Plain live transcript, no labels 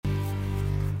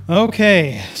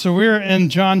Okay, so we're in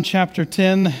John chapter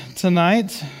 10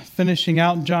 tonight, finishing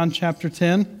out John chapter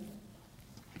 10.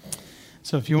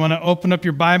 So if you want to open up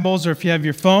your Bibles or if you have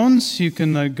your phones, you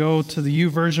can go to the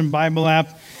YouVersion Bible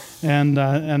app and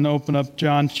open up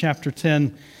John chapter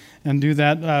 10 and do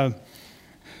that. A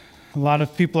lot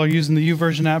of people are using the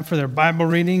YouVersion app for their Bible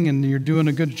reading, and you're doing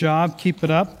a good job. Keep it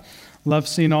up. Love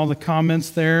seeing all the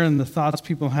comments there and the thoughts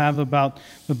people have about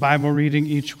the Bible reading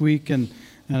each week, and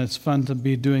it's fun to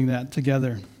be doing that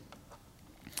together.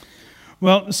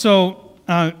 Well, so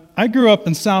I grew up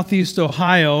in Southeast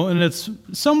Ohio, and it's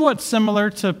somewhat similar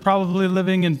to probably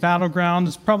living in Battleground.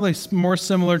 It's probably more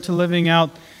similar to living out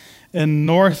in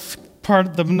the north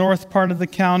part of the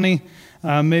county.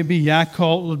 Maybe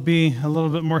Yakult would be a little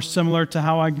bit more similar to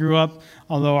how I grew up,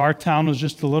 although our town was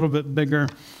just a little bit bigger.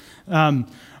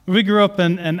 We grew up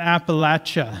in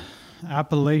Appalachian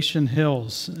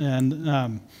Hills,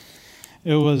 and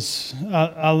it was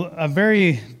a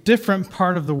very different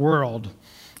part of the world.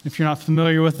 If you're not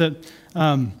familiar with it,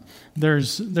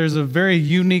 there's a very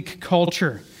unique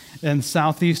culture in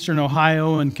southeastern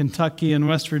Ohio and Kentucky and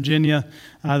West Virginia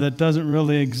that doesn't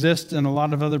really exist in a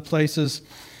lot of other places.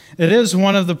 It is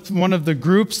one of the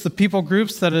groups, the people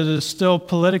groups, that it is still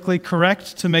politically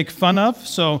correct to make fun of.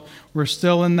 So we're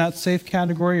still in that safe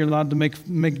category. You're allowed to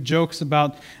make jokes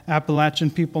about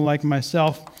Appalachian people like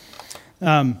myself.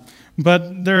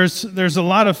 But there's a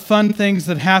lot of fun things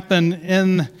that happen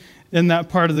in that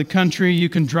part of the country. You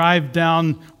can drive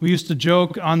down, we used to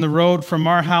joke, on the road from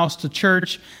our house to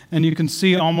church, and you can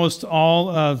see almost all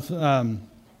of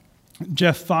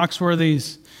Jeff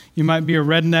Foxworthy's You Might Be a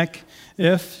Redneck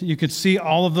If. You could see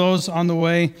all of those on the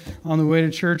way to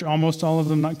church, almost all of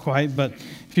them, not quite, but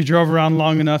if you drove around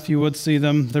long enough, you would see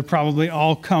them. They probably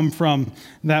all come from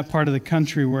that part of the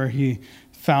country where he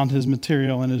found his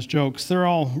material and his jokes. They're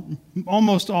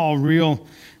almost all real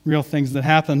things that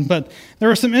happen. But there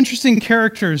were some interesting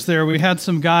characters there. We had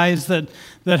some guys that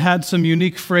had some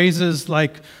unique phrases,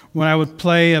 like when I would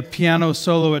play a piano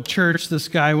solo at church, this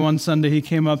guy one Sunday, he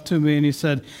came up to me and he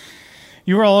said,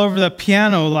 "You were all over the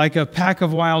piano like a pack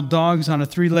of wild dogs on a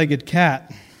three-legged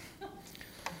cat."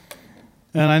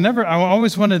 And I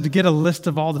always wanted to get a list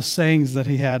of all the sayings that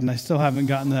he had, and I still haven't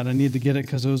gotten that. I need to get it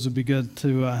because those would be good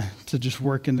to just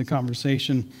work in the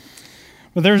conversation.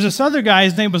 But there was this other guy,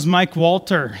 his name was Mike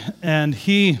Walter, and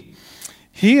he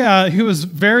was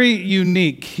very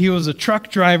unique. He was a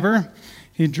truck driver.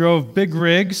 He drove big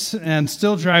rigs and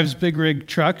still drives big rig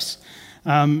trucks.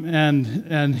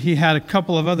 And he had a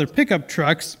couple of other pickup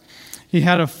trucks. He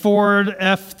had a Ford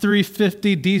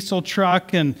F-350 diesel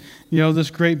truck, and this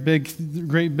great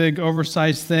big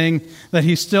oversized thing that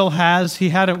he still has. He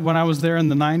had it when I was there in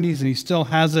the 90s, and he still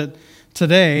has it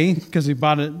today because he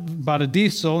bought a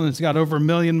diesel, and it's got over 1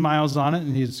 million miles on it,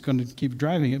 and he's going to keep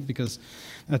driving it because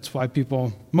that's why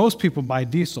most people buy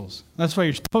diesels. That's why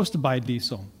you're supposed to buy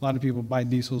diesel. A lot of people buy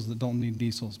diesels that don't need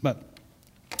diesels, but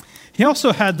he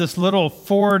also had this little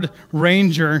Ford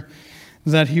Ranger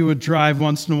that he would drive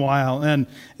once in a while, and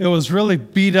it was really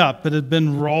beat up. It had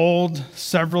been rolled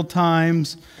several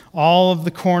times. All of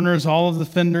the corners, all of the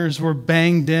fenders were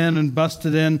banged in and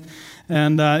busted in,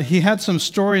 and he had some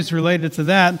stories related to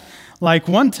that. Like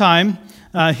one time,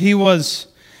 he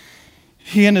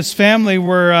and his family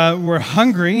were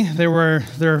hungry.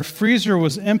 Their freezer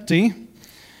was empty.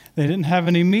 They didn't have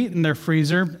any meat in their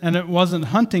freezer, and it wasn't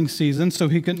hunting season, so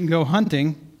he couldn't go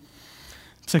hunting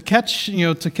to catch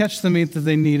the meat that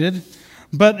they needed.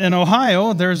 But in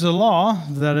Ohio, there's a law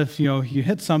that if you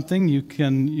hit something, you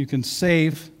can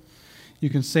save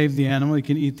the animal, you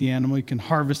can eat the animal, you can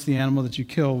harvest the animal that you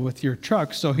kill with your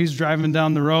truck. So he's driving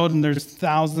down the road, and there's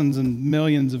thousands and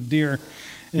millions of deer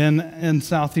in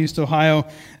southeast Ohio,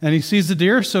 and he sees the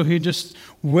deer, so he just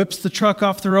whips the truck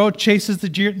off the road, chases the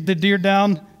deer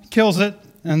down, kills it,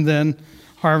 and then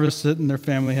harvests it, and their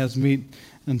family has meat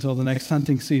until the next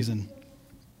hunting season.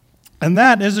 And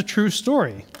that is a true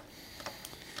story.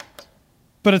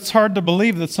 But it's hard to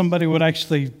believe that somebody would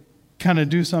actually kind of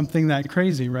do something that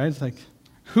crazy, right? It's like,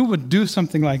 who would do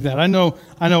something like that? I know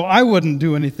I wouldn't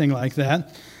do anything like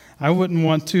that. I wouldn't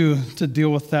want to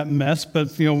deal with that mess.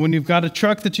 But when you've got a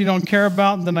truck that you don't care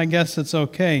about, then I guess it's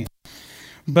okay.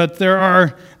 But there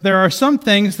are some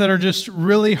things that are just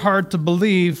really hard to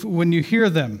believe when you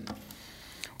hear them.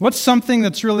 What's something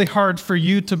that's really hard for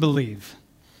you to believe?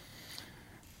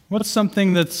 What's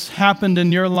something that's happened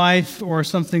in your life or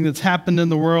something that's happened in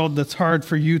the world that's hard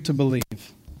for you to believe?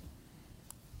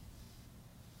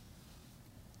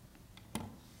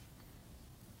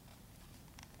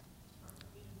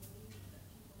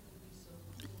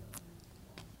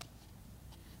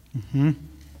 Mm-hmm.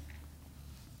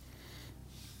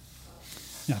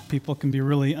 Yeah, people can be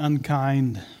really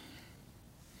unkind.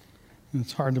 And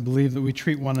it's hard to believe that we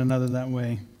treat one another that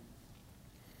way.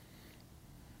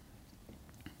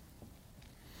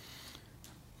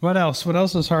 What else? What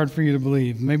else is hard for you to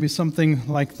believe? Maybe something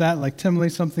like that, like Timley,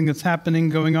 something that's happening,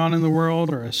 going on in the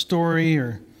world, or a story,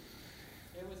 or...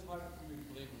 It was hard for me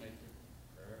to believe when they took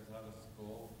prayers out of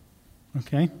school.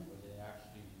 Okay. Where they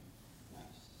actually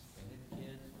suspended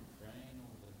kids from praying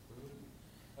over the food.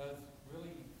 It was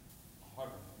really hard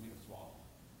for me to swallow.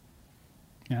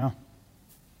 Yeah.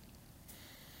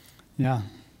 Yeah.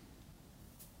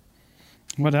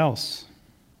 What else?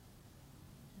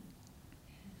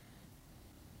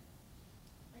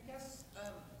 I guess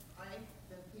I've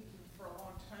been thinking for a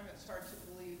long time, it's hard to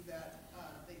believe that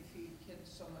they feed kids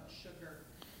so much sugar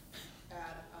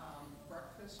at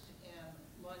breakfast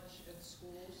and lunch at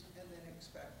schools and then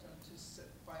expect them to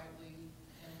sit quietly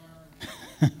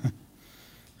and learn.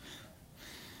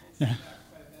 Yeah.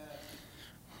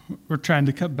 We're trying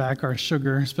to cut back our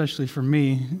sugar, especially for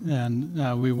me.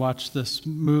 And we watched this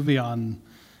movie on,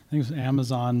 I think it was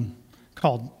Amazon,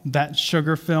 called That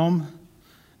Sugar Film,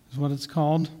 is what it's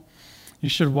called. You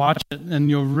should watch it, and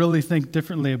you'll really think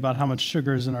differently about how much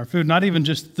sugar is in our food. Not even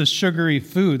just the sugary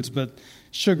foods, but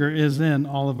sugar is in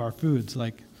all of our foods,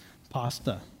 like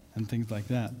pasta and things like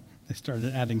that. They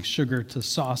started adding sugar to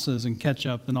sauces and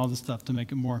ketchup and all this stuff to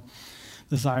make it more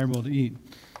desirable to eat.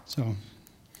 So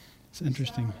it's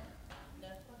interesting.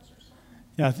 Netflix or something?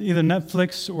 Yeah, it's either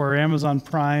Netflix or Amazon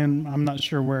Prime. I'm not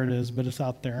sure where it is, but it's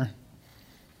out there.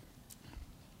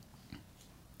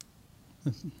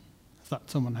 I thought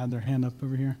someone had their hand up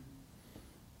over here.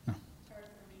 No. It's hard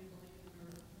for me to believe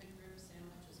your McRib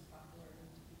sandwich is popular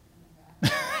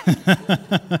and to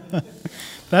keep coming back.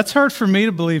 That's hard for me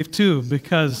to believe too,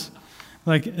 because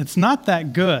like it's not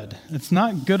that good. It's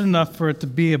not good enough for it to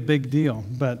be a big deal,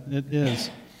 but it is.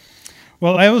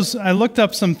 Well, I looked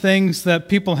up some things that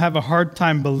people have a hard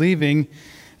time believing,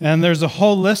 and there's a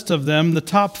whole list of them. The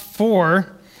top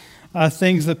 4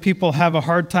 things that people have a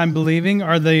hard time believing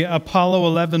are the Apollo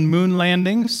 11 moon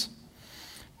landings.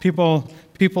 People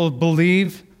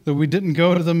believe that we didn't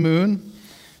go to the moon.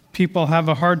 People have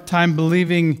a hard time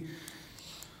believing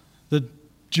that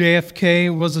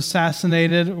JFK was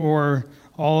assassinated, or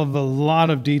all of a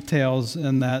lot of details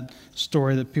in that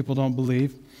story that people don't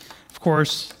believe. Of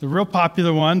course, the real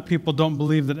popular one, people don't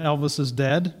believe that Elvis is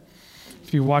dead.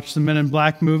 If you watch the Men in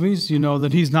Black movies, you know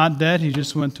that he's not dead. He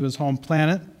just went to his home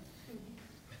planet.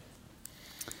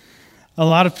 A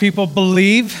lot of people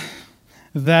believe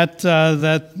that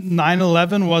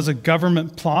 9/11 was a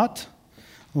government plot.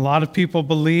 A lot of people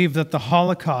believe that the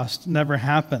Holocaust never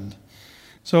happened.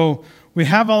 So we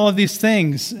have all of these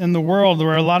things in the world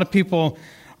where a lot of people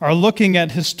are looking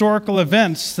at historical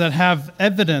events that have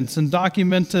evidence and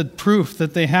documented proof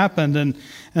that they happened, and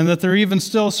that they're even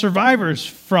still survivors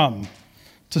from,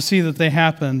 to see that they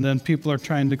happened, and people are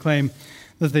trying to claim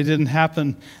that they didn't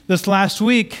happen. This last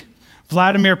week,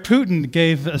 Vladimir Putin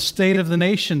gave a State of the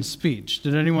Nation speech.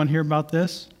 Did anyone hear about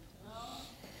this?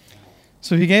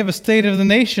 So he gave a State of the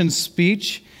Nation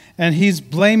speech, and he's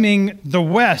blaming the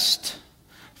West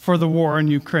for the war in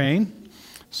Ukraine.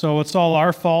 So it's all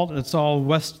our fault. It's all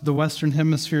the Western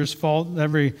Hemisphere's fault.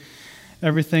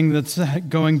 Everything that's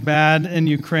going bad in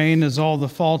Ukraine is all the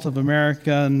fault of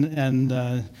America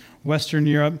and Western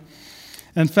Europe.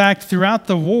 In fact, throughout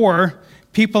the war,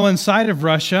 people inside of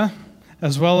Russia,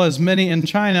 as well as many in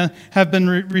China, have been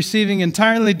receiving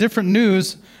entirely different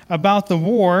news about the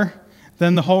war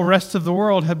than the whole rest of the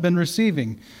world have been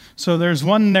receiving. So there's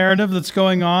one narrative that's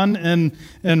going on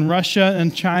in Russia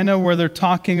and China where they're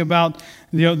talking about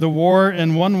the war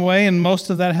in one way, and most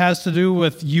of that has to do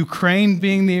with Ukraine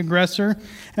being the aggressor.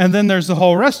 And then there's the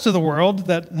whole rest of the world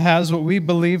that has what we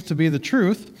believe to be the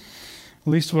truth,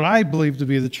 at least what I believe to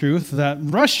be the truth, that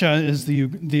Russia is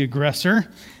the aggressor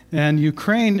and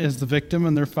Ukraine is the victim,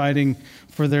 and they're fighting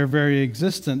for their very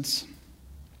existence.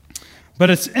 But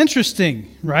it's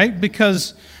interesting, right?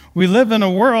 Because we live in a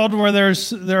world where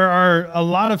there are a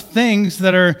lot of things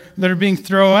that are being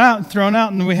thrown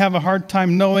out, and we have a hard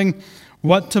time knowing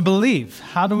what to believe.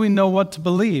 How do we know what to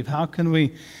believe? How can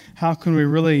we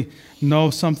really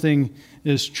know something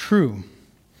is true?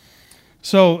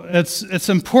 So it's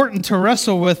important to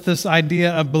wrestle with this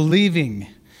idea of believing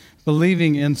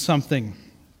in something.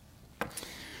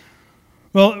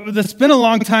 Well, it's been a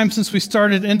long time since we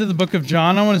started into the book of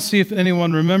John. I want to see if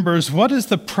anyone remembers, what is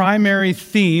the primary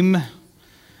theme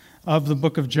of the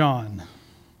book of John?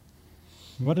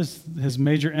 What is his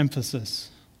major emphasis?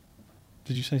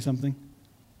 Did you say something?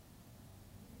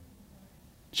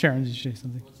 Sharon, did you say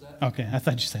something? What's that? Okay, I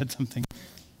thought you said something.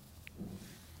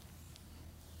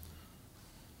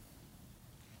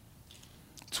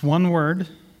 It's one word.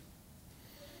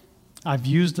 I've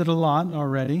used it a lot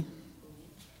already.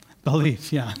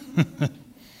 Belief, yeah.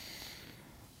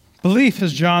 Belief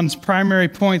is John's primary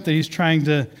point that he's trying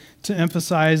to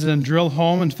emphasize and drill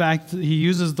home. In fact, he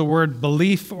uses the word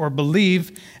belief or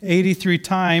believe 83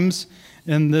 times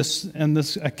in this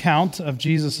account of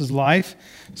Jesus' life.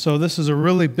 So this is a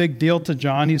really big deal to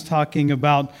John. He's talking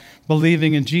about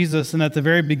believing in Jesus. And at the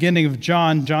very beginning of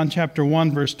John chapter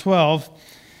 1, verse 12,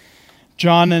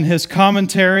 John, in his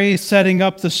commentary, setting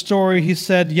up the story, he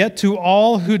said, "Yet to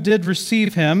all who did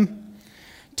receive him,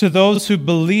 to those who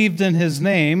believed in his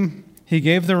name, he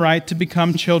gave the right to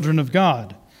become children of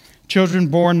God. Children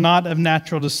born not of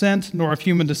natural descent, nor of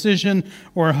human decision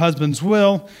or a husband's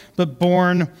will, but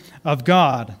born of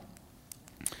God."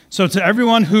 So to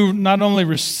everyone who not only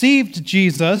received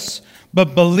Jesus,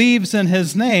 but believes in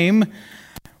his name,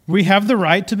 we have the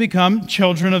right to become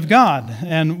children of God.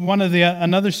 And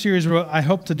another series I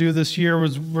hope to do this year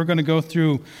was we're going to go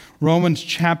through Romans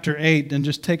chapter 8 and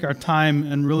just take our time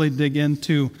and really dig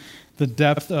into the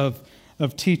depth of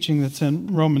teaching that's in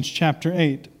Romans chapter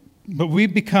 8. But we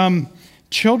become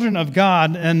children of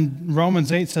God, and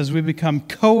Romans 8 says we become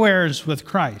co-heirs with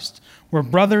Christ. We're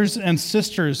brothers and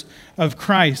sisters of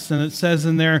Christ. And it says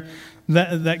in there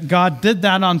that God did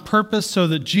that on purpose so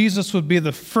that Jesus would be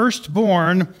the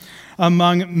firstborn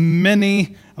among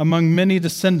many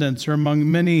descendants or among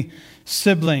many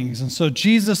siblings. And so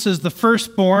Jesus is the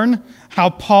firstborn. How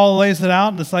Paul lays it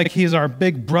out, it's like he's our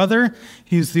big brother.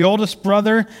 He's the oldest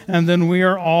brother, and then we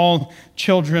are all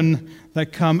children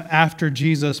that come after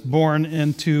Jesus, born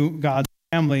into God's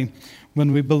family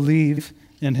when we believe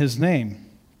in his name.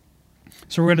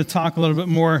 So we're going to talk a little bit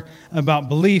more about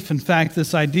belief. In fact,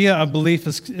 this idea of belief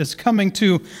is coming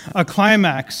to a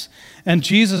climax. And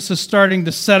Jesus is starting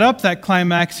to set up that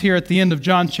climax here at the end of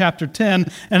John chapter 10.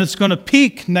 And it's going to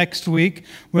peak next week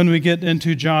when we get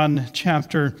into John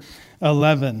chapter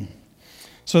 11.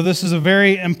 So this is a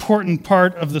very important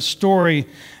part of the story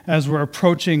as we're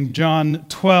approaching John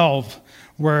 12,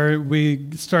 where we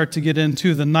start to get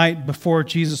into the night before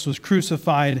Jesus was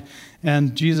crucified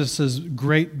and Jesus'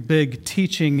 great big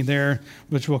teaching there,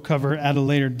 which we'll cover at a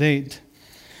later date.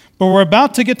 But we're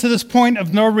about to get to this point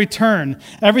of no return.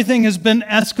 Everything has been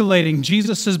escalating.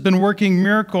 Jesus has been working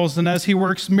miracles, and as he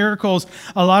works miracles,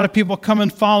 a lot of people come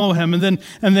and follow him. And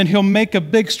then he'll make a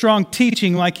big, strong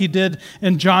teaching like he did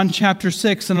in John chapter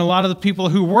 6. And a lot of the people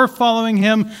who were following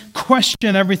him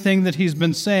question everything that he's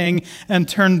been saying and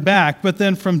turn back. But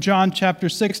then from John chapter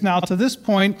 6 now to this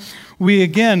point, we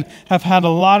again have had a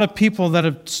lot of people that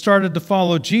have started to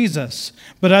follow Jesus.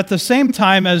 But at the same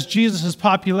time, as Jesus'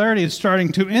 popularity is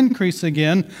starting to increase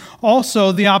again,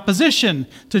 also the opposition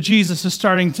to Jesus is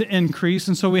starting to increase.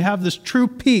 And so we have this true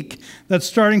peak that's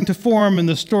starting to form in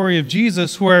the story of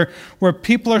Jesus where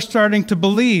people are starting to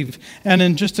believe. And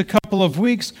in just a couple of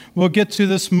weeks, we'll get to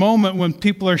this moment when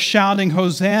people are shouting,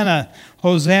 "Hosanna,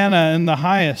 Hosanna in the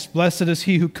highest. Blessed is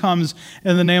he who comes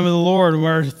in the name of the Lord,"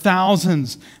 where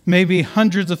thousands, maybe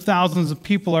hundreds of thousands of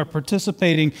people are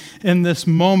participating in this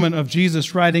moment of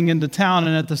Jesus riding into town.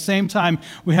 And at the same time,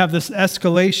 we have this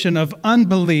escalation of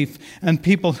unbelief and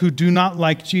people who do not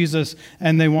like Jesus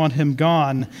and they want him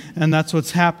gone. And that's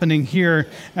what's happening here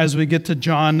as we get to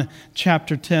John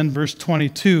chapter 10, verse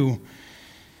 22.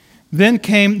 Then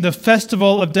came the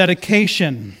festival of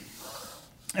dedication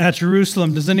at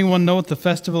Jerusalem. Does anyone know what the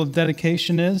festival of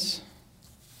dedication is?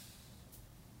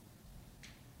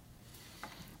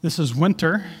 This is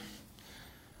winter.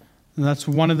 And that's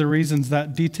one of the reasons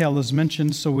that detail is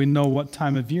mentioned, so we know what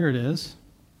time of year it is.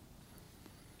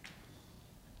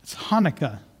 It's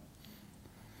Hanukkah.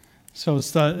 So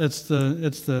it's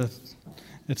the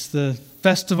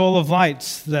festival of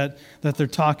lights that they're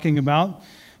talking about.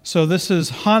 So this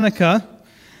is Hanukkah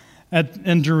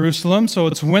in Jerusalem. So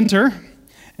it's winter.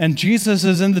 And Jesus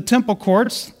is in the temple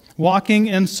courts, walking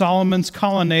in Solomon's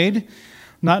colonnade.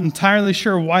 Not entirely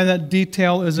sure why that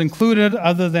detail is included,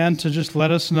 other than to just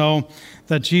let us know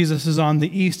that Jesus is on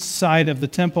the east side of the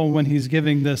temple when he's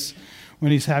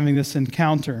having this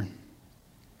encounter.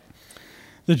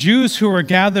 The Jews who were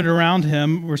gathered around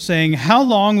him were saying, "How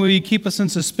long will you keep us in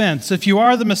suspense? If you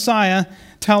are the Messiah,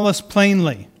 tell us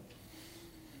plainly."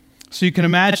 So you can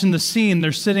imagine the scene.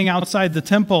 They're sitting outside the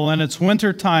temple, and it's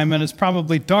wintertime, and it's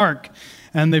probably dark,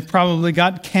 and they've probably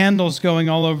got candles going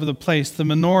all over the place. The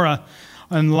menorah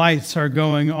and lights are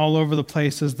going all over the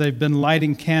place as they've been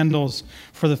lighting candles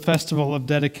for the festival of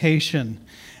dedication.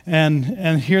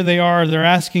 And here they are. They're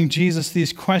asking Jesus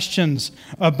these questions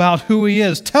about who he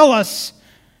is. Tell us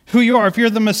who you are. If you're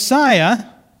the Messiah,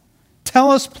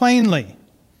 tell us plainly.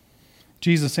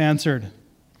 Jesus answered,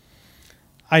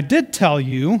 I did tell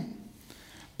you,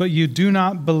 but you do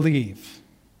not believe.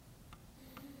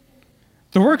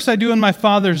 The works I do in my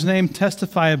Father's name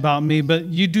testify about me, but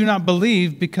you do not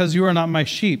believe because you are not my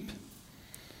sheep.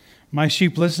 My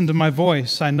sheep listen to my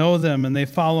voice. I know them, and they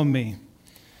follow me.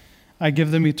 I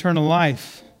give them eternal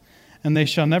life, and they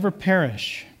shall never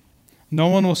perish. No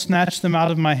one will snatch them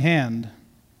out of my hand.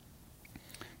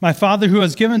 My Father who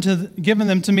has given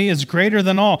them to me is greater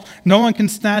than all. No one can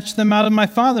snatch them out of my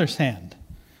Father's hand.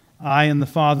 I and the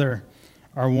Father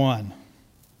are one.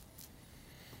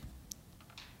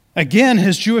 Again,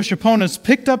 his Jewish opponents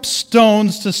picked up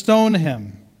stones to stone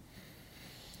him.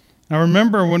 Now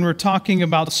remember, when we're talking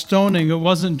about stoning, it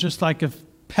wasn't just like a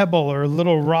pebble or a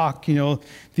little rock.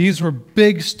 These were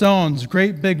big stones,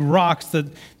 great big rocks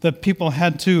that people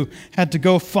had to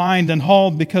go find and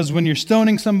haul, because when you're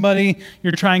stoning somebody,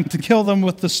 you're trying to kill them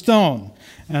with the stone.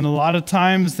 And a lot of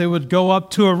times they would go up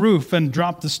to a roof and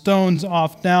drop the stones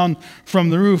off down from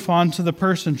the roof onto the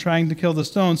person trying to kill the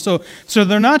stone. So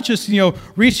they're not just,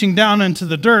 reaching down into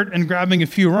the dirt and grabbing a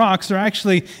few rocks. They're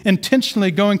actually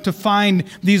intentionally going to find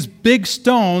these big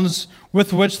stones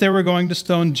with which they were going to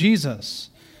stone Jesus.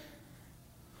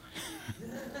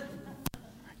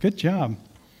 Good job.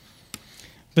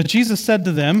 But Jesus said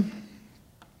to them,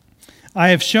 I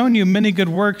have shown you many good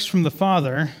works from the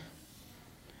Father.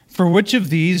 For which of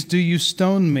these do you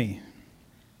stone me?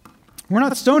 We're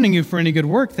not stoning you for any good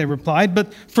work, they replied,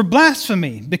 but for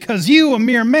blasphemy, because you, a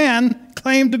mere man,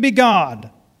 claim to be God.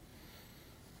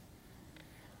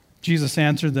 Jesus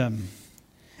answered them,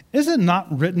 Is it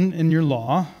not written in your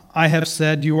law, I have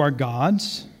said you are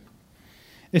gods?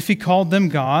 If he called them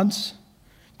gods,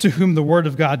 to whom the word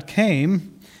of God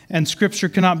came, and Scripture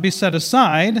cannot be set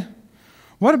aside,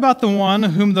 what about the one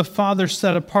whom the Father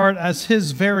set apart as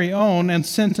his very own and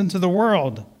sent into the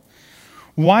world?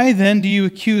 Why then do you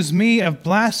accuse me of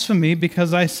blasphemy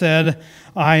because I said,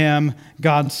 I am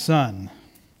God's Son?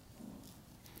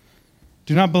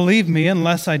 Do not believe me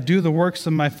unless I do the works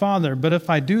of my Father. But if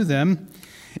I do them,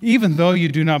 even though you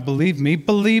do not believe me,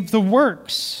 believe the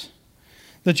works,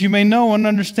 that you may know and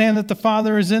understand that the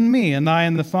Father is in me and I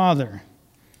in the Father.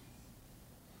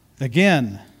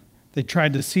 Again, they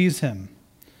tried to seize him,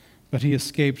 but he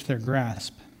escaped their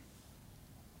grasp.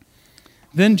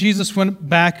 Then Jesus went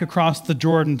back across the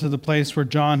Jordan to the place where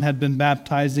John had been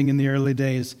baptizing in the early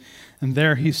days, and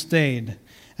there he stayed,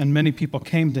 and many people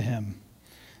came to him.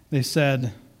 They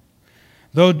said,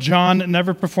 Though John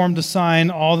never performed a sign,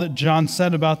 all that John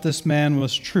said about this man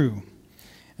was true.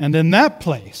 And in that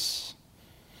place,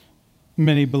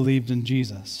 many believed in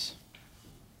Jesus.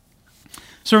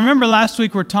 So remember last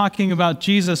week we're talking about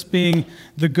Jesus being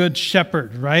the good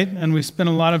shepherd, right? And we spent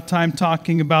a lot of time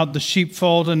talking about the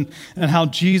sheepfold and how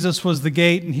Jesus was the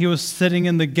gate, and he was sitting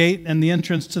in the gate and the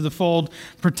entrance to the fold,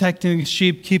 protecting the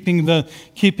sheep, keeping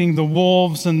the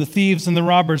wolves and the thieves and the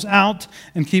robbers out,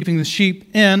 and keeping the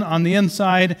sheep in on the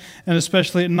inside, and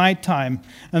especially at nighttime.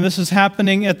 And this is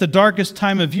happening at the darkest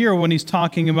time of year when he's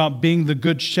talking about being the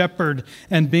good shepherd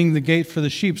and being the gate for the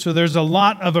sheep. So there's a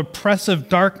lot of oppressive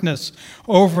darkness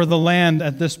over the land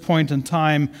at this point in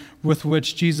time with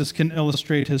which Jesus can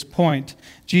illustrate his point.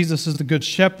 Jesus is the good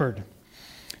shepherd.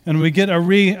 And we get a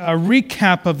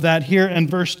recap of that here in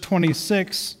verse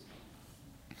 26,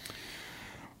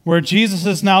 where Jesus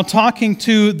is now talking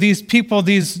to these people,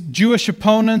 these Jewish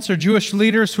opponents or Jewish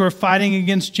leaders who are fighting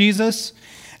against Jesus.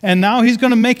 And now he's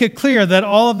going to make it clear that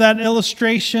all of that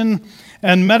illustration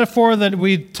and metaphor that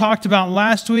we talked about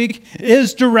last week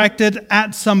is directed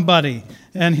at somebody.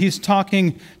 And he's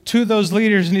talking to those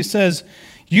leaders, and he says,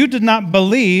 You did not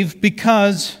believe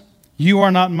because you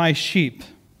are not my sheep.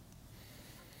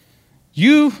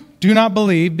 You do not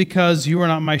believe because you are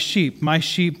not my sheep. My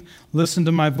sheep listen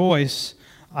to my voice.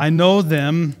 I know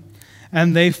them,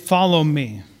 and they follow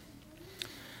me.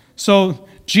 So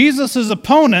Jesus'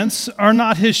 opponents are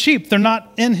not his sheep. They're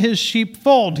not in his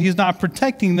sheepfold. He's not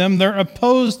protecting them. They're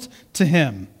opposed to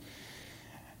him.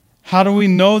 How do we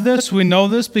know this? We know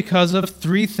this because of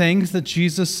three things that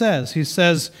Jesus says. He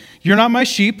says, You're not my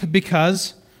sheep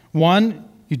because, 1,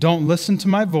 you don't listen to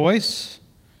my voice.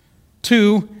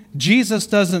 2, Jesus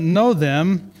doesn't know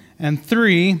them. And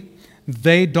 3,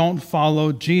 they don't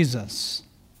follow Jesus.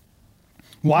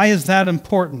 Why is that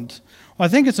important? Well, I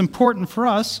think it's important for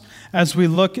us as we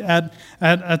look at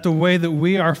the way that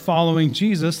we are following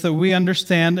Jesus, that we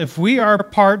understand if we are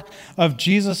part of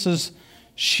Jesus'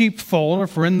 sheepfold, or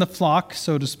if we're in the flock,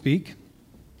 so to speak,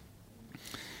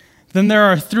 then there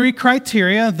are 3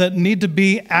 criteria that need to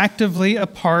be actively a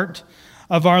part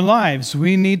of our lives.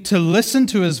 We need to listen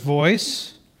to his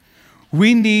voice.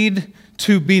 We need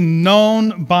to be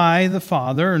known by the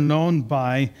Father, or known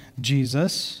by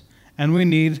Jesus, and we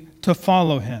need to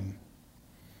follow him.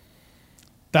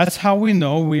 That's how we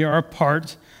know we are a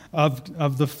part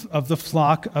of the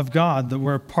flock of God, that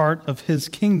we're a part of his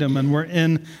kingdom and we're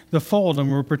in the fold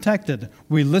and we're protected.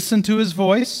 We listen to his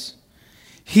voice.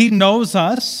 He knows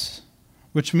us,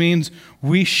 which means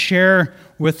we share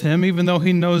with him, even though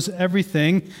he knows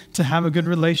everything. To have a good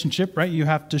relationship, right? You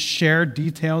have to share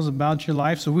details about your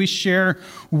life. So we share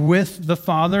with the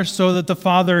Father so that the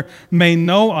Father may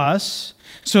know us,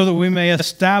 so that we may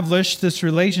establish this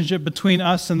relationship between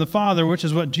us and the Father, which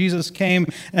is what Jesus came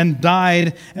and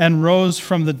died and rose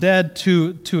from the dead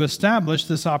to establish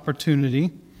this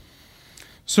opportunity.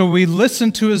 So we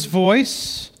listen to his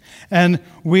voice, and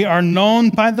we are known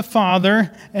by the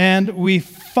Father, and we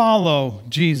follow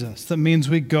Jesus. That means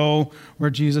we go where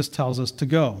Jesus tells us to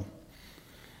go.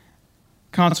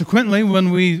 Consequently, when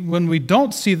we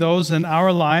don't see those in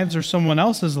our lives or someone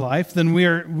else's life, then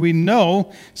we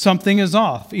know something is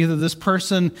off. Either this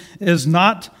person is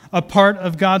not a part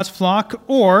of God's flock,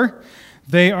 or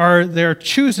they're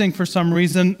choosing for some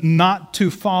reason not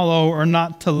to follow or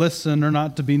not to listen or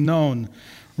not to be known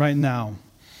right now.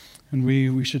 And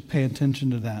we should pay attention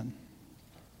to that.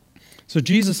 So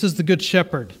Jesus is the good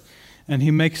shepherd, and he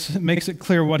makes it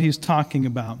clear what he's talking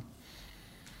about.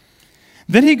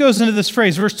 Then he goes into this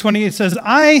phrase, verse 28 says,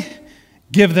 I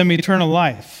give them eternal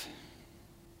life.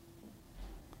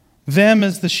 Them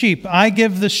as the sheep. I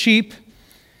give the sheep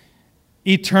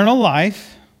eternal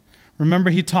life. Remember,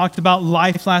 he talked about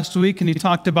life last week, and he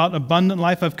talked about abundant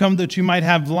life. I've come that you might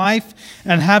have life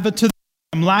and have it to the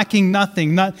I'm lacking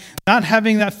nothing, not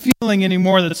having that feeling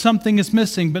anymore that something is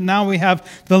missing, but now we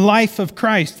have the life of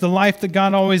Christ, the life that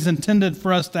God always intended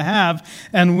for us to have,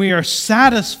 and we are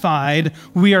satisfied,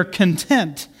 we are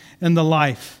content in the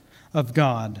life of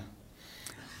God.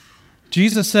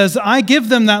 Jesus says, I give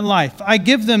them that life. I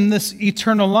give them this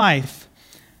eternal life,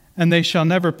 and they shall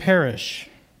never perish.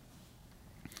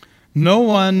 No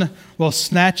one will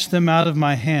snatch them out of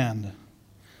my hand.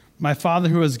 My Father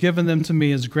who has given them to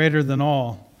me is greater than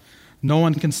all. No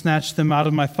one can snatch them out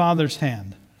of my Father's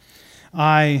hand.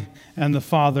 I and the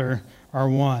Father are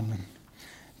one.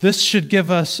 This should give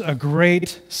us a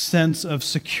great sense of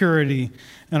security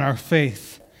in our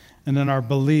faith and in our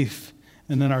belief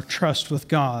and in our trust with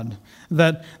God.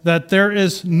 That there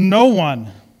is no one,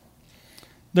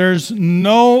 there's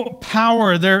no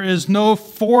power, there is no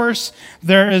force,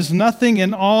 there is nothing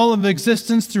in all of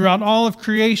existence, throughout all of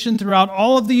creation, throughout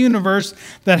all of the universe,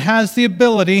 that has the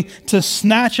ability to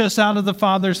snatch us out of the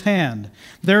Father's hand.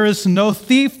 There is no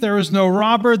thief, there is no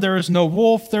robber, there is no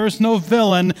wolf, there is no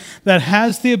villain that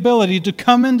has the ability to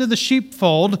come into the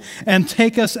sheepfold and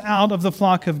take us out of the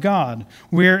flock of God.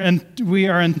 We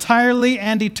are entirely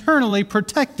and eternally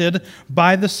protected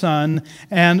by the Son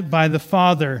and by the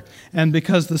Father. And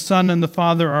because the Son and the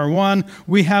Father are one,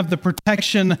 we have the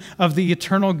protection of the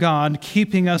eternal God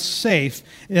keeping us safe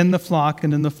in the flock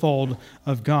and in the fold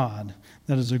of God.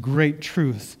 That is a great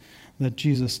truth that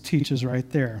Jesus teaches right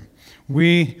there.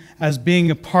 We, as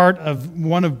being a part of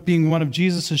one of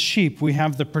Jesus' sheep, we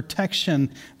have the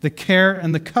protection, the care,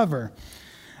 and the cover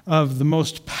of the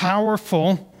most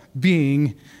powerful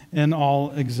being in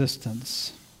all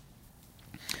existence.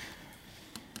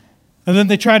 And then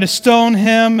they try to stone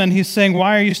him, and he's saying,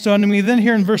 why are you stoning me? Then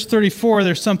here in verse 34,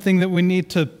 there's something that we need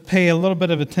to pay a little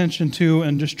bit of attention to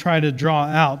and just try to draw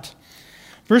out.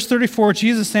 Verse 34,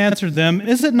 Jesus answered them,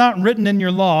 is it not written in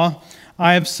your law,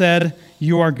 I have said,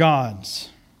 you are gods?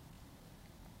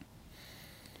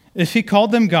 If he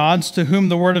called them gods to whom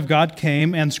the word of God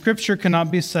came, and Scripture cannot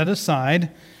be set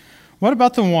aside, what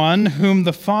about the one whom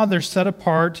the Father set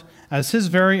apart as his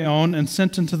very own and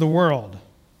sent into the world?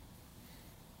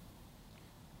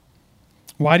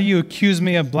 Why do you accuse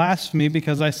me of blasphemy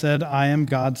because I said I am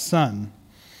God's son?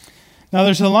 Now,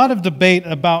 there's a lot of debate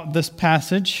about this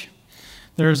passage.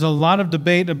 There's a lot of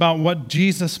debate about what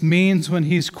Jesus means when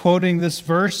he's quoting this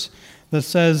verse that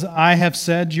says, I have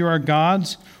said you are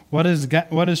gods. What is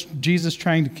Jesus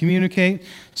trying to communicate?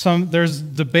 There's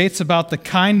debates about the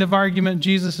kind of argument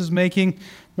Jesus is making,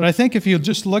 but I think if you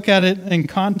just look at it in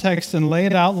context and lay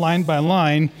it out line by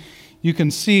line, you can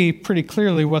see pretty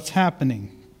clearly what's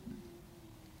happening.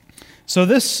 So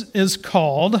this is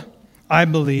called, I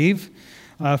believe,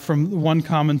 from one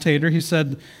commentator, he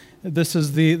said this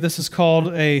is called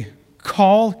a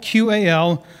Qal,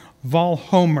 Q-A-L,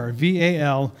 Valhomer,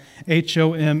 V-A-L-H-O-M-E-R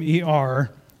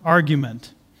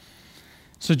argument.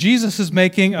 So Jesus is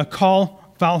making a Qal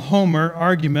Valhomer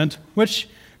argument, which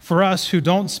for us who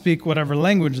don't speak whatever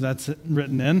language that's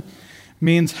written in,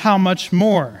 means how much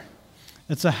more.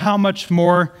 It's a how much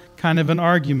more kind of an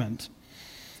argument.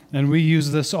 And we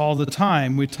use this all the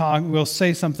time. We'll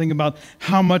say something about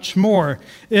how much more.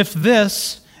 If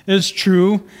this is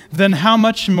true, then how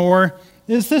much more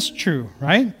is this true,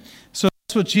 right? So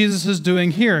that's what Jesus is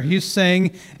doing here. He's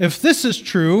saying, if this is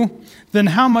true, then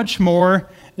how much more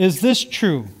is this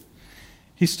true?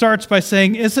 He starts by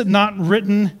saying, is it not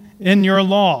written in your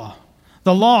law?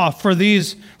 The law for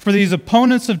these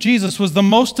opponents of Jesus was the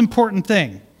most important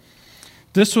thing.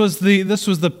 This was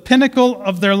the pinnacle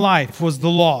of their life, was the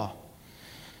law.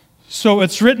 So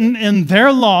it's written in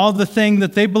their law, the thing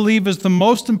that they believe is the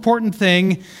most important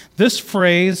thing, this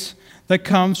phrase that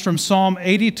comes from Psalm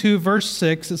 82, verse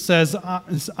 6. It says,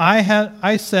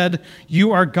 I said,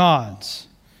 you are gods.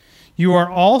 You are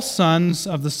all sons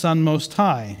of the Son Most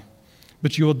High,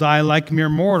 but you will die like mere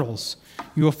mortals.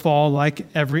 You will fall like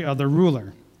every other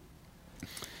ruler.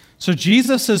 So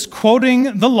Jesus is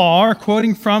quoting the law, or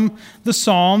quoting from the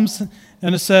Psalms,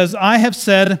 and it says, I have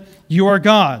said, you are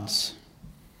gods.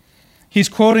 He's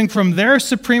quoting from their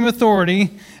supreme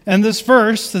authority, and this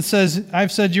verse that says,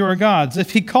 I've said you are gods.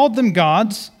 If he called them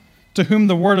gods, to whom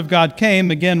the word of God came,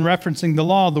 again referencing the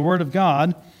law, the word of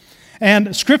God,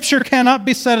 and Scripture cannot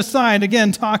be set aside,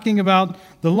 again talking about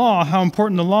the law, how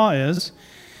important the law is.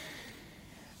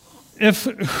 If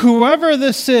whoever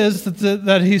this is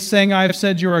that he's saying, I've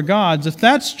said you are gods, if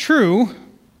that's true,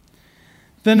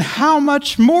 then how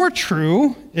much more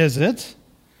true is it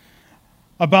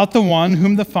about the one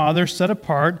whom the Father set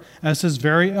apart as his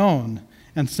very own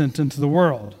and sent into the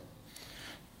world?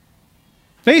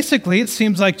 Basically, it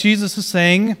seems like Jesus is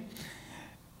saying,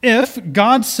 if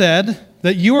God said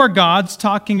that you are gods,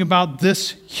 talking about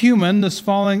this human, this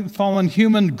fallen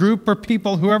human group or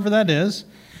people, whoever that is,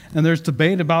 and there's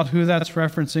debate about who that's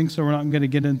referencing, so we're not going to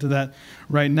get into that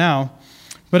right now.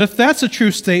 But if that's a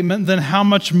true statement, then how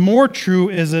much more true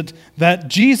is it that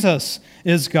Jesus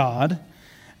is God?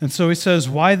 And so he says,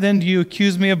 why then do you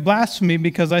accuse me of blasphemy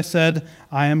because I said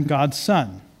I am God's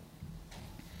son?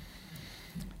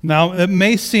 Now, it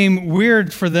may seem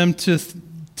weird for them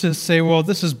to say, well,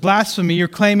 this is blasphemy. You're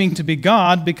claiming to be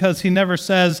God because he never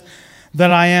says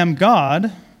that I am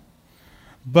God.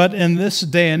 But in this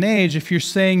day and age, if you're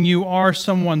saying you are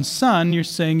someone's son, you're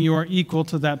saying you are equal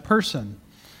to that person.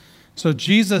 So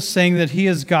Jesus saying that he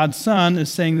is God's son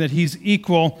is saying that he's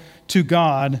equal to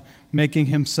God, making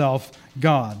himself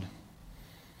God.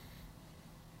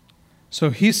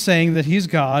 So he's saying that he's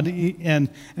God, and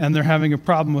they're having a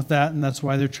problem with that, and that's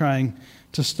why they're trying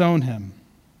to stone him.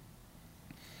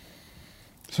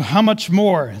 So how much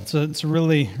more? It's a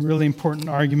really, really important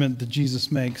argument that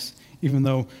Jesus makes, even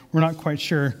though we're not quite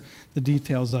sure the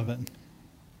details of it.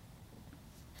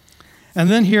 And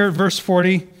then here at verse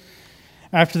 40,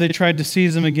 after they tried to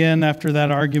seize him again after that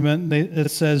argument,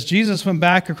 it says, Jesus went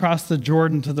back across the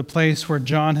Jordan to the place where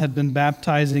John had been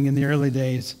baptizing in the early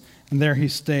days, and there he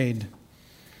stayed.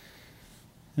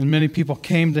 And many people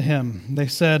came to him. They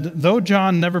said, though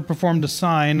John never performed a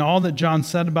sign, all that John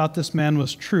said about this man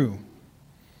was true.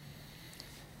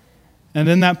 And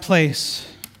in that place,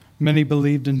 many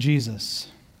believed in Jesus.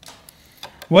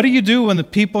 What do you do when the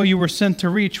people you were sent to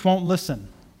reach won't listen?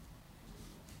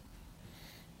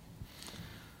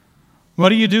 What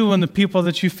do you do when the people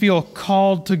that you feel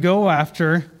called to go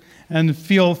after and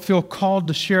feel called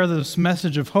to share this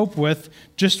message of hope with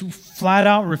just flat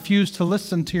out refuse to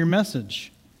listen to your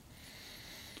message?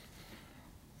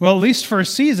 Well, at least for a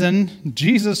season,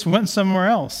 Jesus went somewhere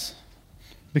else.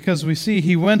 Because we see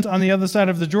he went on the other side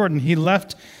of the Jordan. He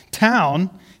left town.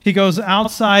 He goes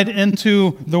outside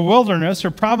into the wilderness,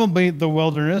 or probably the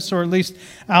wilderness, or at least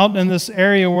out in this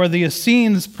area where the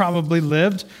Essenes probably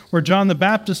lived, where John the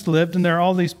Baptist lived, and there are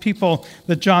all these people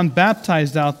that John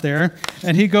baptized out there.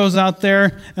 And he goes out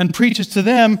there and preaches to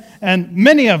them, and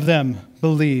many of them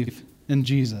believe in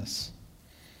Jesus.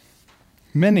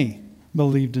 Many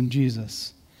believed in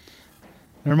Jesus.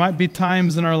 There might be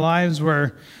times in our lives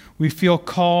where we feel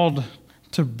called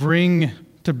to bring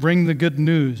the good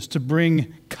news, to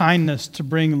bring kindness, to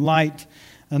bring light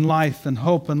and life and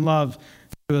hope and love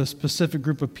to a specific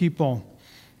group of people.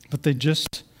 But they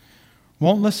just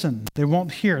won't listen. They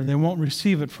won't hear. They won't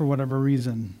receive it for whatever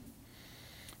reason.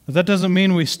 But that doesn't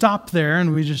mean we stop there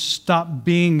and we just stop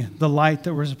being the light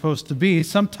that we're supposed to be.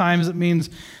 Sometimes it means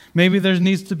maybe there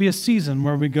needs to be a season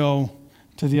where we go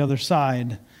to the other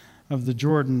side of the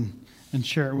Jordan and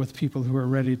share it with people who are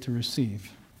ready to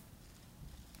receive.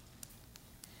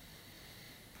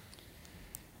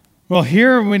 Well,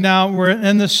 here we're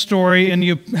in this story, and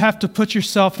you have to put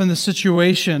yourself in the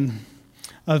situation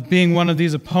of being one of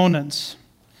these opponents.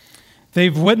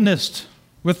 They've witnessed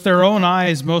with their own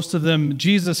eyes, most of them,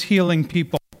 Jesus healing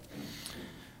people.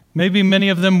 Maybe many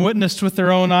of them witnessed with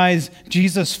their own eyes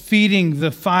Jesus feeding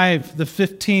the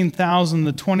 15,000,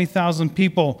 the 20,000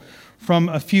 people from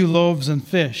a few loaves and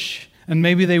fish. And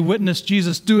maybe they witnessed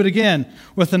Jesus do it again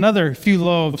with another few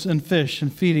loaves and fish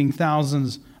and feeding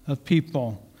thousands of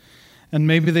people. And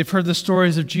maybe they've heard the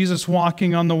stories of Jesus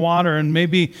walking on the water, and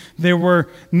maybe they were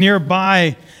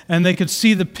nearby and they could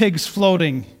see the pigs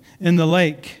floating in the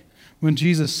lake when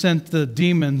Jesus sent the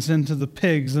demons into the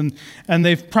pigs. And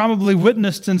they've probably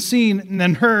witnessed and seen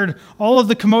and heard all of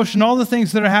the commotion, all the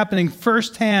things that are happening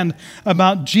firsthand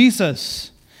about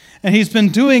Jesus. And he's been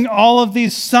doing all of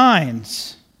these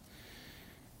signs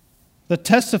that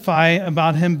testify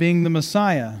about him being the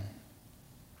Messiah.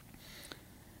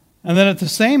 And then at the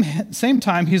same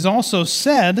time, he's also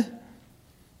said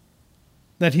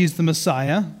that he's the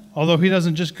Messiah, although he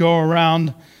doesn't just go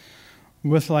around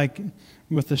with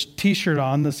a t-shirt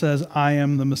on that says, "I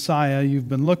am the Messiah you've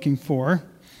been looking for."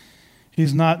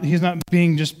 He's not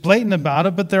being just blatant about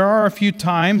it, but there are a few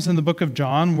times in the book of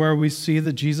John where we see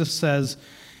that Jesus says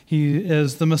he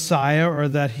is the Messiah, or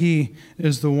that he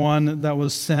is the one that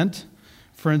was sent.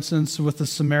 For instance, with the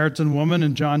Samaritan woman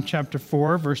in John chapter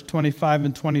 4, verse 25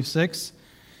 and 26,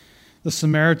 the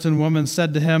Samaritan woman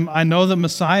said to him, "I know that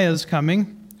Messiah is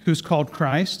coming, who's called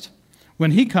Christ.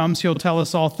 When he comes, he'll tell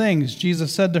us all things."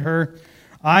 Jesus said to her,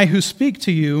 "I who speak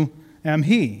to you am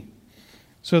he."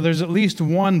 So there's at least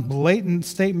one blatant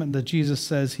statement that Jesus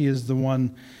says he is the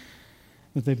one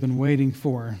that they've been waiting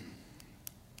for.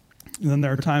 And then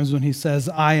there are times when he says,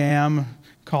 "I am,"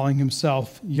 calling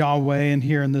himself Yahweh, and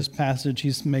here in this passage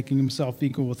he's making himself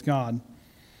equal with God.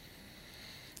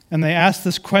 And they ask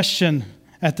this question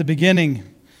at the beginning,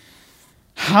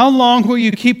 "How long will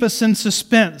you keep us in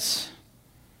suspense?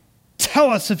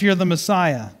 Tell us if you're the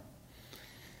Messiah."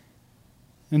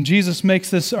 And Jesus makes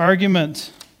this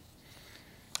argument,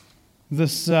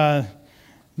 this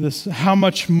how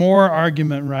much more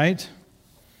argument, right?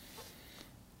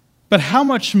 But how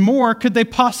much more could they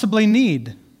possibly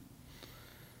need?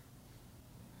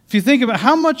 If you think about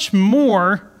how much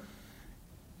more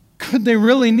could they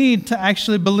really need to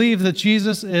actually believe that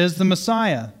Jesus is the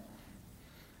Messiah?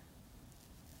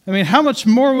 I mean, how much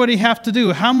more would he have to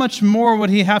do? How much more would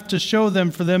he have to show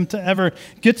them for them to ever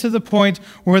get to the point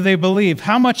where they believe?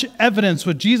 How much evidence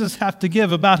would Jesus have to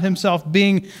give about himself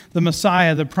being the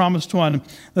Messiah, the promised one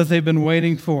that they've been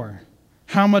waiting for?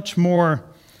 How much more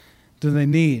do they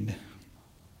need?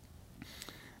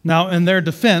 Now, in their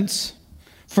defense,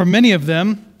 for many of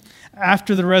them,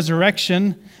 after the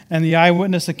resurrection and the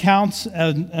eyewitness accounts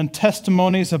and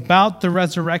testimonies about the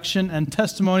resurrection and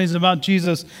testimonies about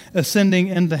Jesus ascending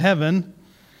into heaven,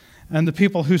 and the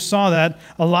people who saw that,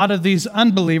 a lot of these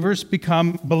unbelievers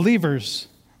become believers.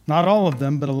 Not all of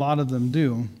them, but a lot of them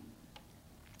do,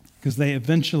 because they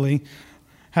eventually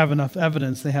have enough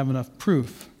evidence, they have enough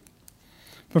proof.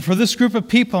 But for this group of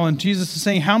people, and Jesus is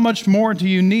saying, how much more do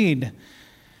you need?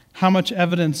 How much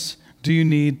evidence do you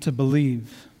need to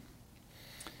believe?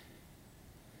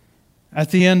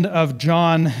 At the end of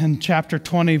John, in chapter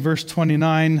 20, verse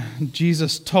 29,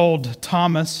 Jesus told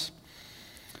Thomas,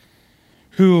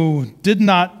 who did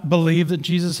not believe that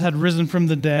Jesus had risen from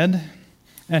the dead,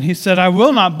 and he said, "I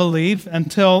will not believe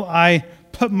until I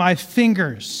put my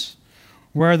fingers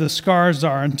where the scars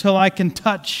are, until I can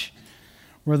touch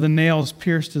where the nails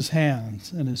pierced his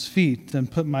hands and his feet, and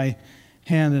put my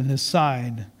hand in his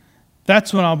side.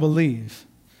 That's when I'll believe."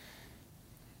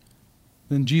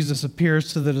 Then Jesus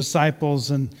appears to the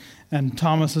disciples, and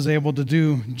Thomas is able to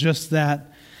do just that.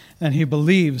 And he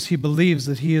believes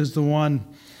that he is the one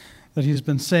that he's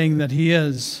been saying that he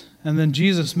is. And then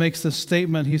Jesus makes this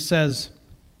statement. He says,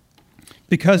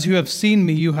 "Because you have seen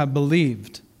me, you have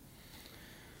believed.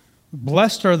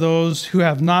 Blessed are those who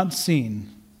have not seen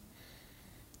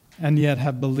and yet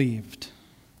have believed."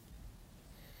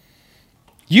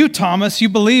 You, Thomas, you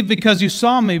believe because you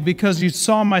saw me, because you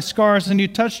saw my scars and you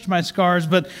touched my scars.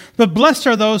 But blessed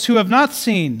are those who have not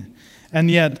seen and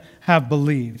yet have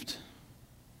believed.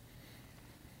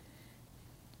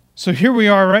 So here we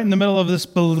are right in the middle of this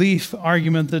belief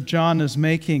argument that John is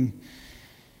making.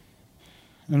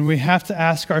 And we have to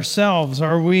ask ourselves,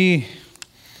 are we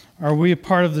a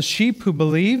part of the sheep who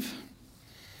believe,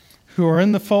 who are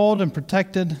in the fold and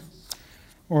protected,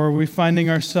 or are we finding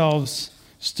ourselves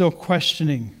still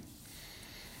questioning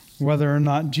whether or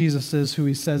not Jesus is who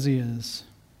he says he is?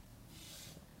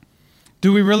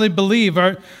 Do we really believe?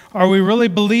 Are we really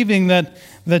believing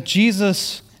that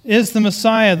Jesus is the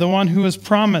Messiah, the one who is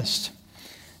promised?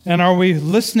 And are we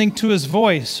listening to his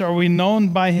voice? Are we known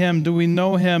by him? Do we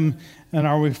know him? And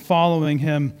are we following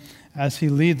him as he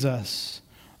leads us?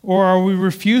 Or are we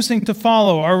refusing to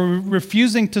follow? Are we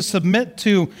refusing to submit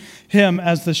to him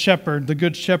as the shepherd, the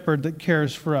good shepherd that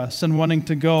cares for us, and wanting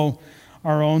to go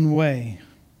our own way?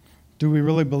 Do we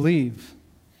really believe?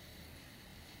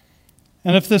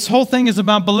 And if this whole thing is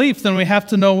about belief, then we have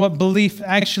to know what belief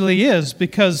actually is,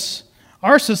 because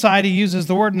our society uses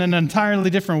the word in an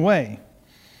entirely different way.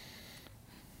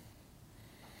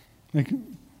 Like,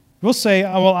 we'll say,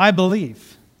 oh, well, I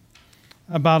believe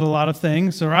about a lot of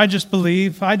things, or I just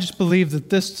believe that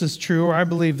this is true, or I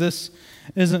believe this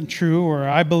isn't true, or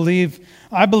I believe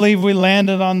we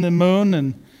landed on the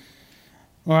moon,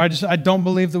 or I don't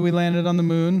believe that we landed on the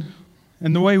moon.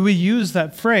 And the way we use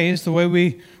that phrase, the way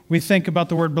we think about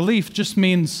the word belief, just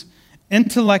means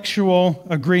intellectual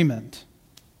agreement.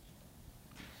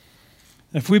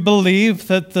 If we believe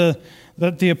that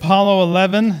the Apollo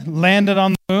 11 landed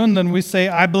on the moon, then we say,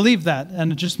 I believe that.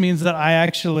 And it just means that I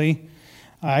actually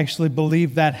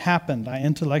believe that happened. I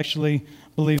intellectually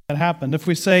believe that happened. If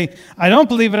we say, I don't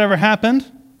believe it ever happened,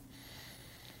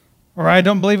 or I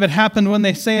don't believe it happened when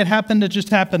they say it happened, it just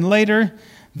happened later,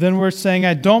 then we're saying,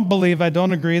 I don't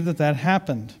agree that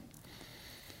happened.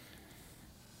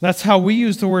 That's how we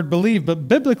use the word believe, but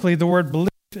biblically the word believe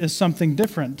is something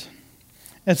different.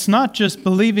 It's not just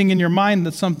believing in your mind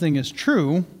that something is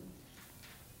true.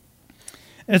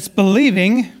 It's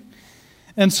believing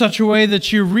in such a way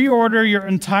that you reorder your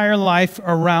entire life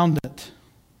around it.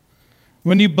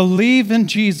 When you believe in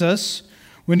Jesus,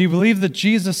 when you believe that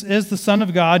Jesus is the Son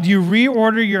of God, you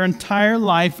reorder your entire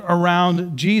life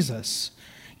around Jesus.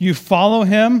 You follow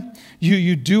him,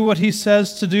 you do what he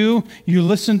says to do, you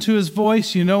listen to his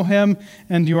voice, you know him,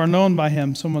 and you are known by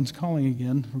him. Someone's calling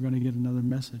again. We're going to get another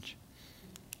message.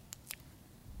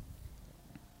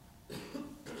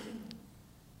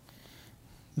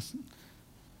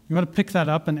 You want to pick that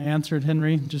up and answer it,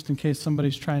 Henry, just in case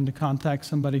somebody's trying to contact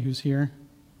somebody who's here?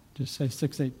 Just say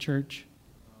 6-8 Church.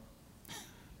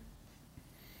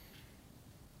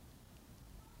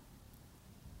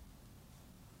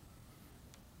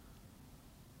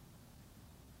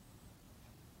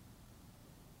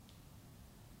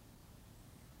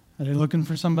 Are they looking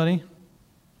for somebody? Are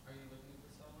you looking for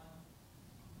someone?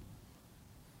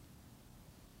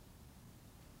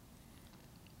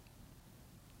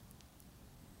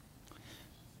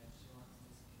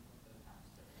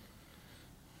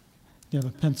 You have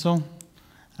a pencil?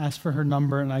 Ask for her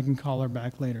number and I can call her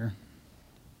back later.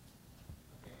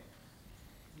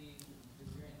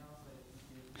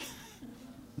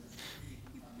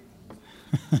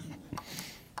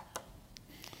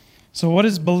 So what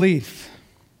is belief?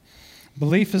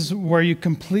 Belief is where you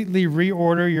completely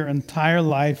reorder your entire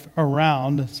life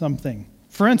around something.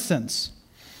 For instance,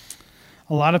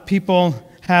 a lot of people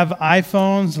have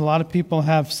iPhones, a lot of people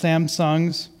have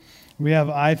Samsungs. We have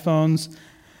iPhones.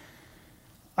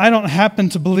 I don't happen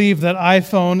to believe that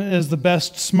iPhone is the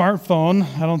best smartphone.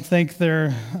 I don't think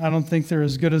they're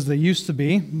as good as they used to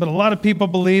be. But a lot of people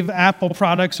believe Apple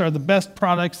products are the best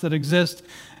products that exist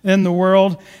in the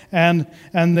world, and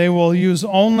they will use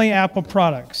only Apple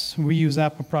products. We use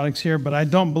Apple products here, but I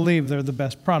don't believe they're the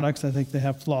best products. I think they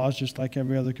have flaws just like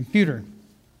every other computer.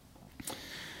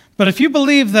 But if you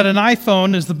believe that an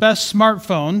iPhone is the best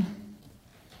smartphone,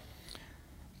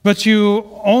 but you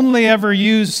only ever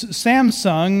use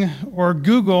Samsung or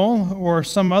Google or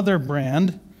some other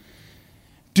brand,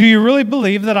 do you really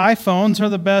believe that iPhones are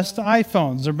the best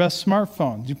iPhones or best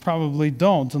smartphones? You probably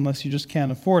don't, unless you just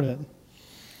can't afford it.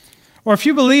 Or if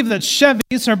you believe that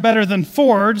Chevys are better than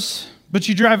Fords, but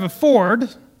you drive a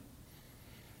Ford,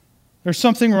 there's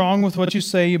something wrong with what you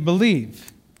say you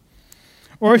believe.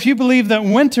 Or if you believe that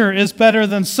winter is better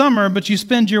than summer, but you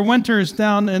spend your winters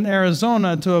down in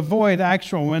Arizona to avoid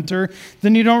actual winter,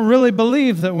 then you don't really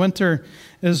believe that winter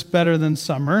is better than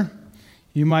summer.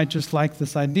 You might just like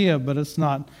this idea, but it's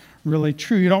not really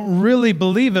true. You don't really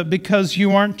believe it because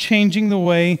you aren't changing the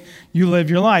way you live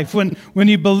your life. When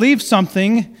you believe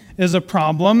something is a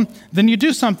problem, then you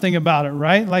do something about it,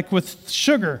 right? Like with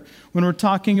sugar. When we're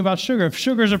talking about sugar, if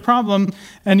sugar is a problem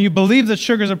and you believe that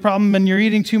sugar is a problem and you're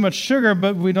eating too much sugar,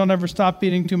 but we don't ever stop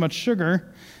eating too much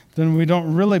sugar, then we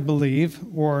don't really believe,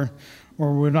 or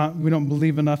we don't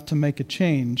believe enough to make a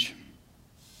change.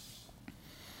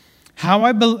 How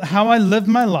I live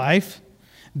my life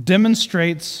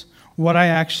demonstrates what I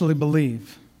actually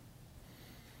believe.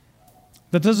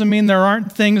 That doesn't mean there aren't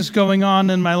things going on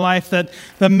in my life that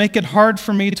make it hard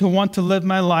for me to want to live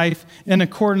my life in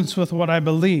accordance with what I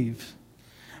believe.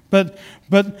 But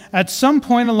at some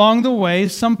point along the way,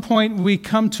 some point we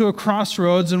come to a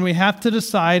crossroads and we have to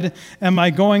decide, am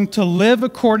I going to live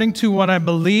according to what I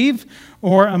believe,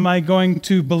 or am I going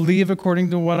to believe according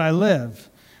to what I live?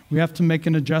 We have to make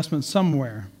an adjustment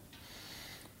somewhere.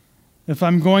 If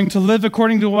I'm going to live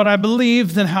according to what I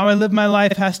believe, then how I live my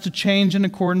life has to change in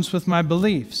accordance with my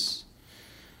beliefs.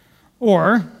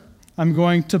 Or I'm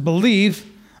going to believe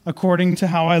according to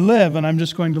how I live, and I'm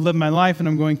just going to live my life, and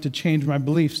I'm going to change my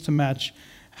beliefs to match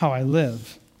how I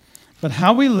live. But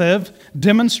how we live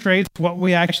demonstrates what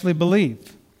we actually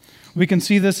believe. We can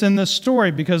see this in this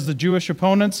story because the Jewish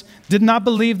opponents did not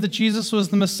believe that Jesus was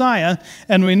the Messiah,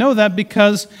 and we know that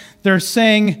because they're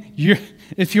saying,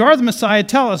 if you are the Messiah,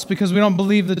 tell us, because we don't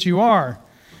believe that you are.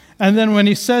 And then when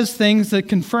he says things that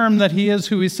confirm that he is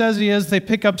who he says he is, they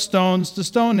pick up stones to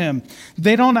stone him.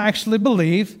 They don't actually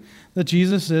believe that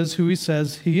Jesus is who he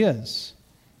says he is.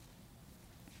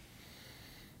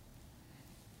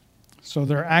 So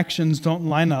their actions don't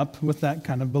line up with that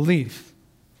kind of belief.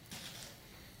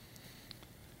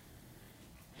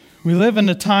 We live in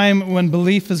a time when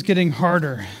belief is getting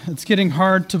harder. It's getting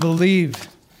hard to believe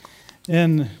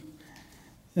in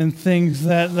things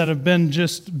that have been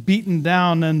just beaten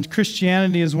down. And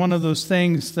Christianity is one of those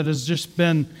things that has just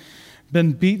been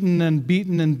beaten and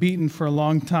beaten and beaten for a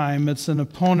long time. It's an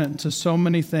opponent to so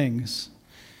many things.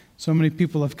 So many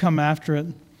people have come after it.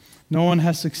 No one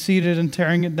has succeeded in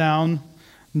tearing it down.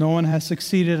 No one has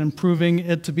succeeded in proving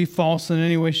it to be false in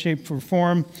any way, shape, or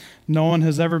form. No one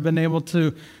has ever been able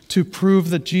to prove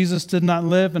that Jesus did not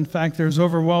live. In fact, there's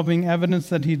overwhelming evidence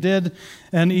that he did.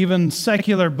 And even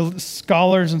secular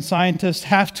scholars and scientists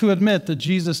have to admit that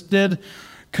Jesus did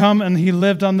come and he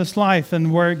lived on this life.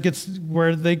 And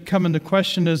where they come into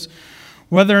question is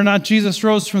whether or not Jesus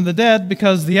rose from the dead,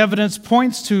 because the evidence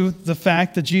points to the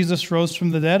fact that Jesus rose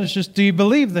from the dead. It's just, do you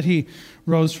believe that he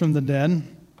rose from the dead?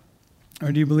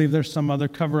 Or do you believe there's some other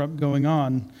cover-up going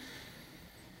on?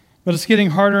 But it's getting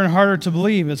harder and harder to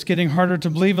believe. It's getting harder to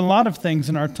believe a lot of things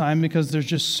in our time because there's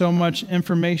just so much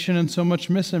information and so much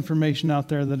misinformation out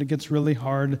there that it gets really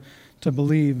hard to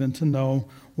believe and to know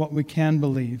what we can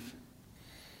believe.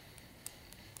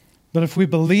 But if we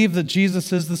believe that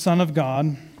Jesus is the Son of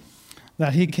God,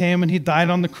 that he came and he died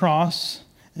on the cross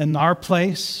in our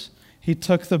place, he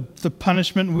took the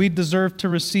punishment we deserve to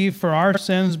receive for our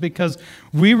sins because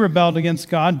we rebelled against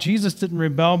God. Jesus didn't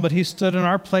rebel, but he stood in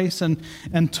our place and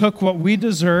took what we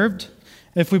deserved.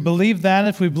 If we believe that,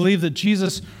 if we believe that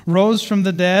Jesus rose from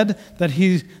the dead, that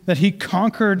he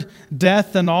conquered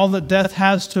death and all that death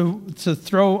has to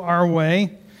throw our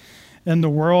way in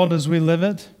the world as we live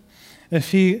it,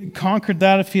 if he conquered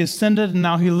that, if he ascended, and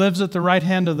now he lives at the right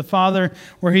hand of the Father,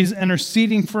 where he's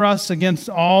interceding for us against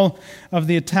all of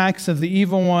the attacks of the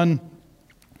evil one,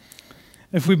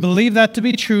 if we believe that to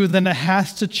be true, then it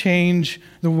has to change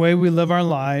the way we live our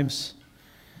lives.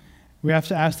 We have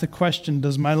to ask the question,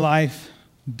 does my life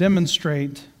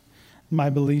demonstrate my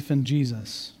belief in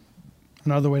Jesus?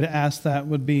 Another way to ask that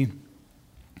would be,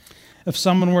 if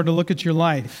someone were to look at your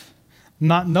life,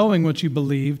 not knowing what you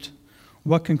believed,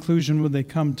 what conclusion would they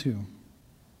come to?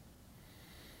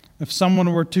 If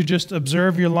someone were to just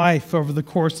observe your life over the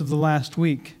course of the last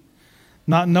week,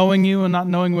 not knowing you and not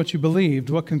knowing what you believed,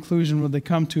 what conclusion would they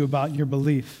come to about your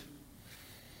belief?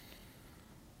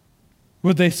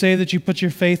 Would they say that you put your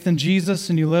faith in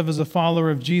Jesus and you live as a follower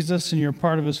of Jesus and you're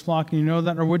part of his flock and you know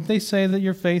that? Or would they say that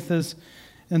your faith is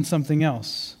in something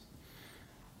else?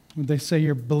 Would they say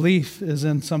your belief is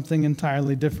in something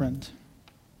entirely different?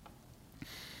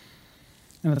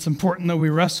 And it's important that we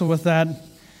wrestle with that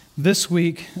this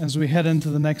week as we head into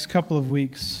the next couple of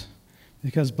weeks,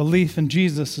 because belief in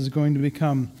Jesus is going to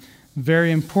become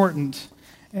very important.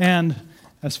 And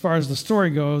as far as the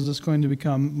story goes, it's going to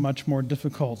become much more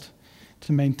difficult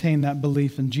to maintain that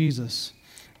belief in Jesus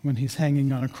when he's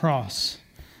hanging on a cross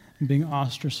and being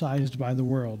ostracized by the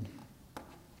world.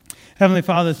 Heavenly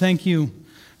Father, thank you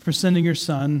for sending your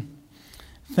Son.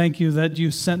 Thank you that you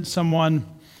sent someone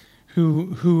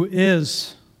who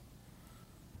is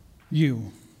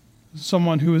you,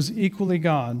 someone who is equally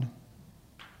God,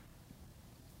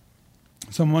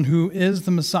 someone who is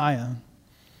the Messiah.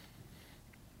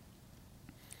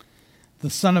 The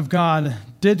Son of God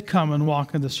did come and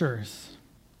walk on this earth.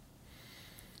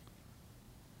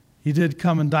 He did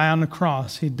come and die on the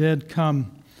cross. He did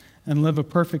come and live a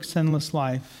perfect, sinless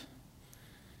life.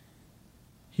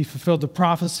 He fulfilled the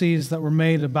prophecies that were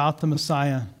made about the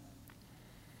Messiah.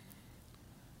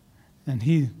 And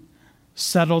he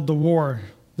settled the war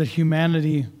that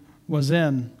humanity was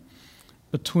in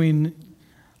between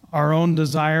our own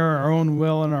desire, our own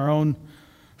will, and our own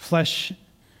flesh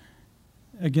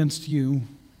against you.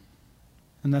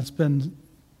 And that's been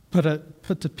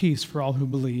put to peace for all who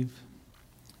believe.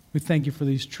 We thank you for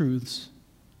these truths.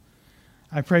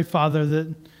 I pray, Father,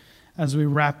 that as we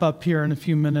wrap up here in a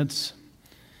few minutes,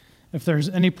 If there's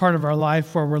any part of our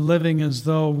life where we're living as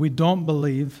though we don't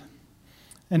believe,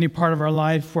 any part of our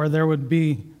life where there would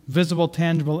be visible,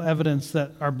 tangible evidence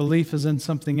that our belief is in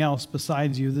something else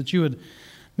besides you, that you would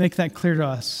make that clear to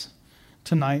us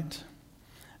tonight,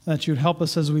 that you would help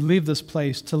us as we leave this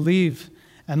place to leave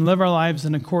and live our lives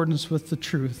in accordance with the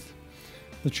truth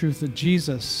that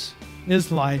Jesus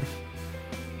is life,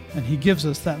 and he gives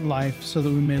us that life so that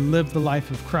we may live the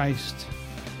life of Christ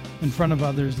in front of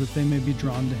others, that they may be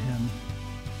drawn to him.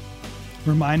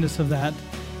 Remind us of that,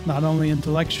 not only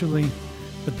intellectually,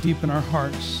 but deep in our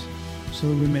hearts, so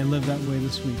that we may live that way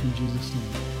this week in Jesus'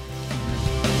 name.